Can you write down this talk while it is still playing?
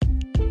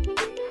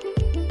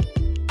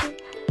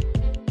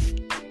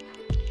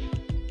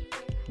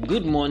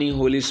Good morning,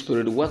 Holy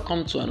Spirit.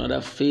 Welcome to another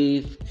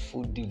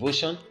faithful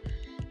devotion.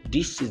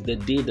 This is the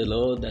day the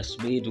Lord has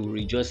made. We'll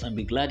rejoice and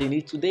be glad in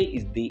it. Today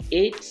is the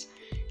 8th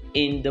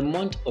in the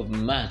month of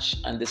March,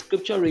 and the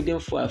scripture reading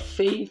for our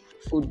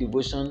faithful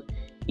devotion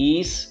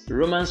is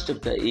Romans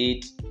chapter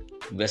 8,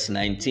 verse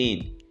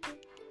 19.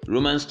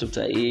 Romans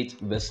chapter 8,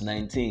 verse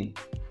 19.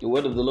 The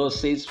word of the Lord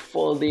says,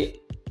 "For the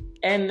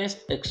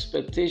earnest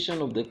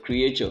expectation of the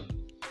creature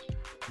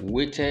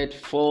waited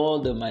for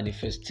the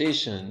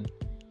manifestation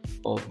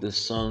of the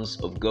sons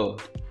of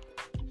God."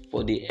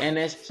 For the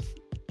earnest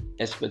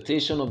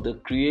expectation of the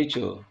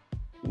creature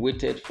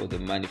waited for the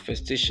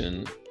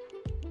manifestation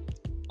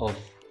of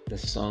the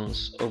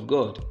sons of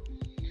God.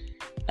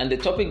 And the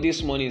topic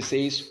this morning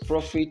says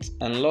profit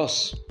and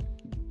loss.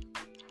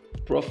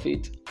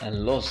 Profit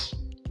and loss.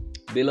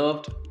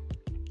 Beloved,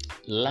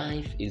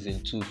 life is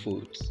in two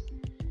folds.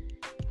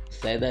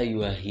 It's either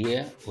you are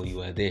here or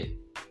you are there.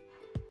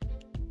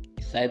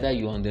 It's either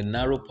you're on the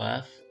narrow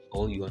path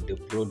or you're on the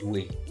broad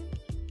way.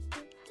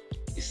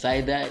 It's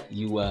either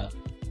you are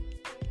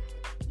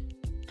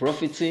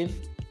profiting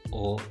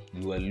or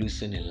you are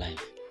losing in life.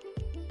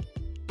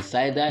 It's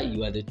either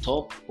you are the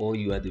top or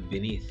you are the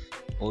beneath,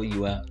 or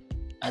you are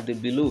at the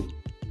below.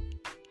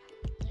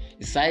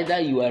 It's either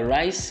you are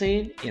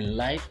rising in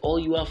life or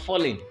you are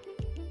falling.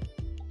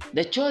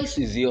 The choice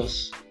is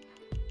yours.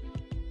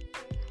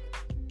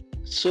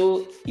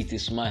 So it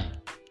is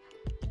mine.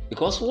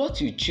 Because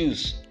what you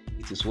choose,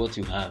 it is what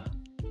you have.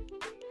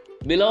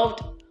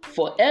 Beloved,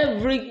 for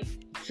everything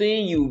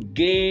you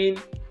gain,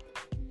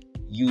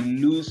 you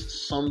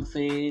lose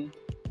something,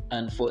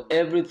 and for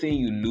everything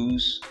you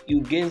lose,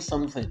 you gain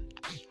something.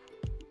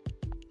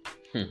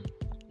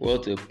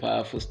 What a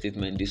powerful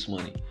statement this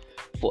morning.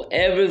 For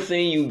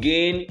everything you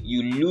gain,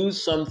 you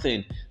lose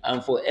something,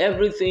 and for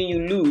everything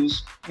you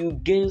lose, you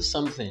gain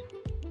something.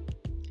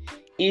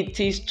 It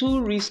is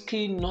too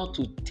risky not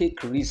to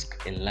take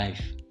risk in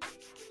life.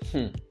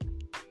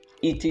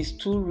 It is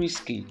too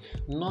risky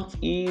not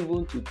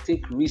even to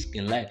take risk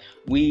in life.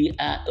 We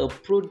are a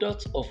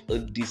product of a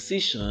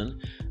decision,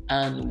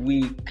 and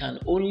we can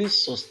only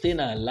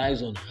sustain our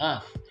lives on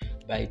earth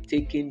by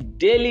taking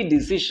daily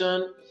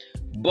decision.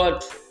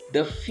 But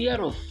the fear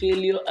of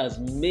failure has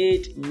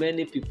made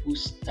many people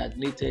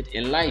stagnated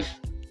in life.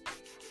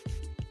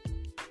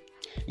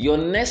 Your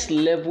next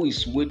level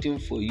is waiting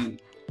for you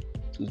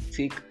to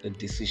take a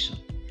decision.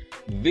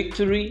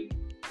 Victory,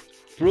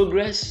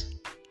 progress,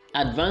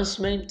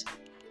 advancement,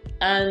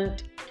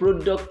 and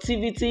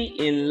productivity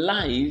in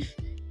life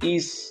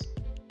is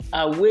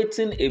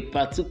awaiting a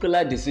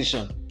particular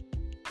decision.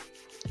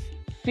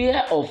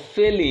 Fear of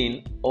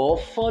failing or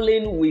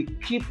falling will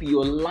keep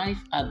your life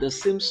at the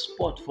same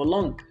spot for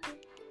long.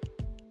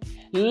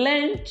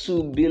 Learn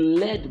to be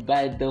led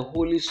by the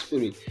Holy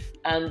Spirit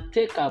and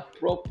take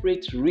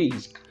appropriate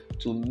risk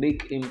to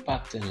make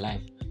impact in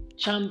life.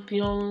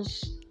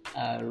 Champions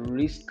are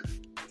risk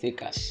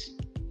takers.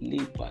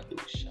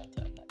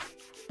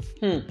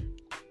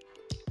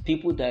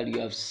 People that you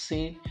have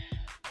seen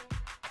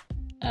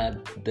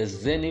at the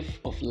zenith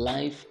of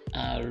life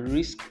are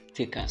risk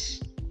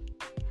takers.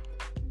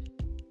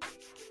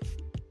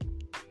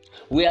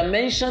 We are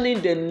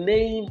mentioning the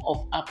name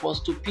of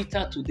Apostle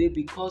Peter today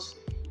because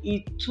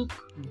he took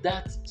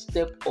that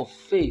step of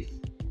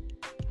faith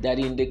that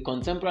in the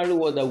contemporary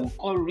world that we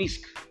call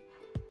risk.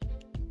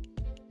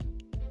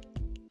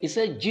 He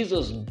said,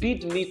 "Jesus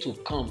bid me to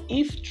come.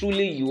 If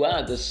truly you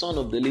are the Son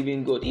of the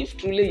living God, if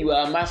truly you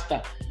are a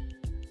master,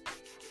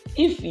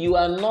 if you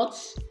are not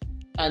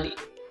an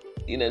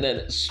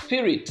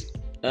spirit,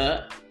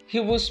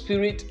 evil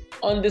spirit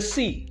on the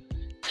sea,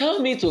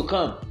 tell me to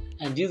come."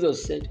 And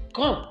Jesus said,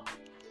 "Come."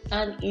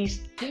 And he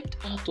stepped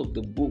out of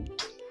the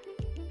boat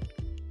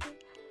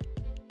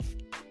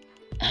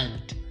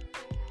and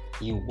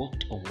he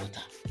walked on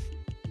water.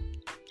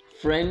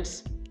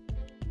 Friends,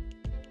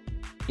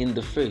 in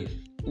the faith,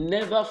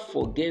 never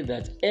forget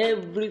that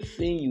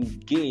everything you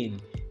gain,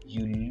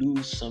 you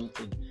lose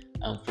something.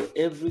 And for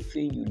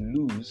everything you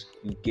lose,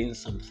 you gain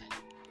something.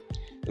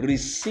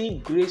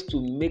 Receive grace to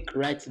make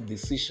right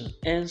decisions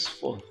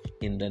henceforth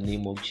in the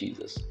name of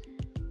Jesus.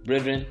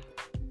 Brethren,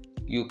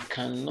 you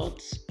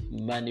cannot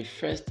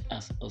manifest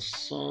as a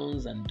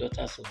sons and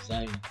daughters of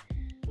Zion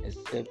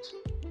except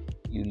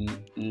you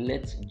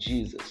let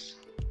Jesus,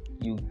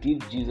 you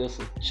give Jesus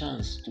a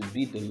chance to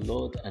be the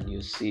Lord and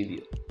your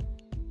Savior.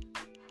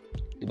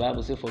 The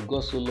Bible says, "For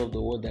God so loved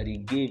the world that he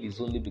gave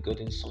his only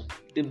begotten Son."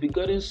 The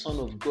begotten Son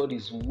of God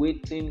is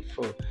waiting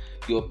for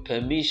your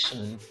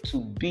permission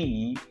to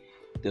be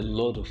the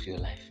Lord of your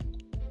life.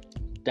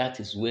 That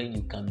is when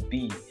you can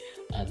be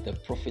at the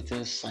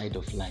profiting side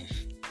of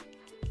life.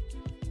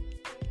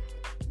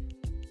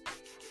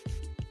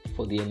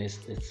 For the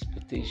earnest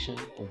expectation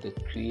of the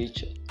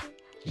creature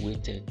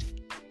waited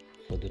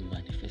for the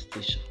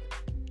manifestation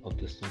of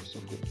the sons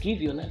of God.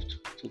 Give your life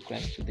to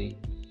Christ today,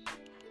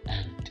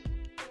 and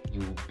you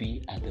will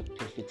be at the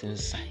profiting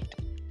side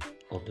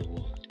of the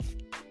world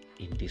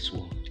in this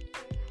world.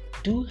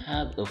 Do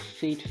have a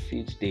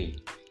faith-filled day,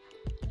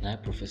 and I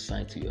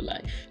prophesy to your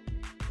life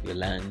your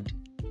land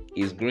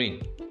is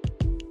green.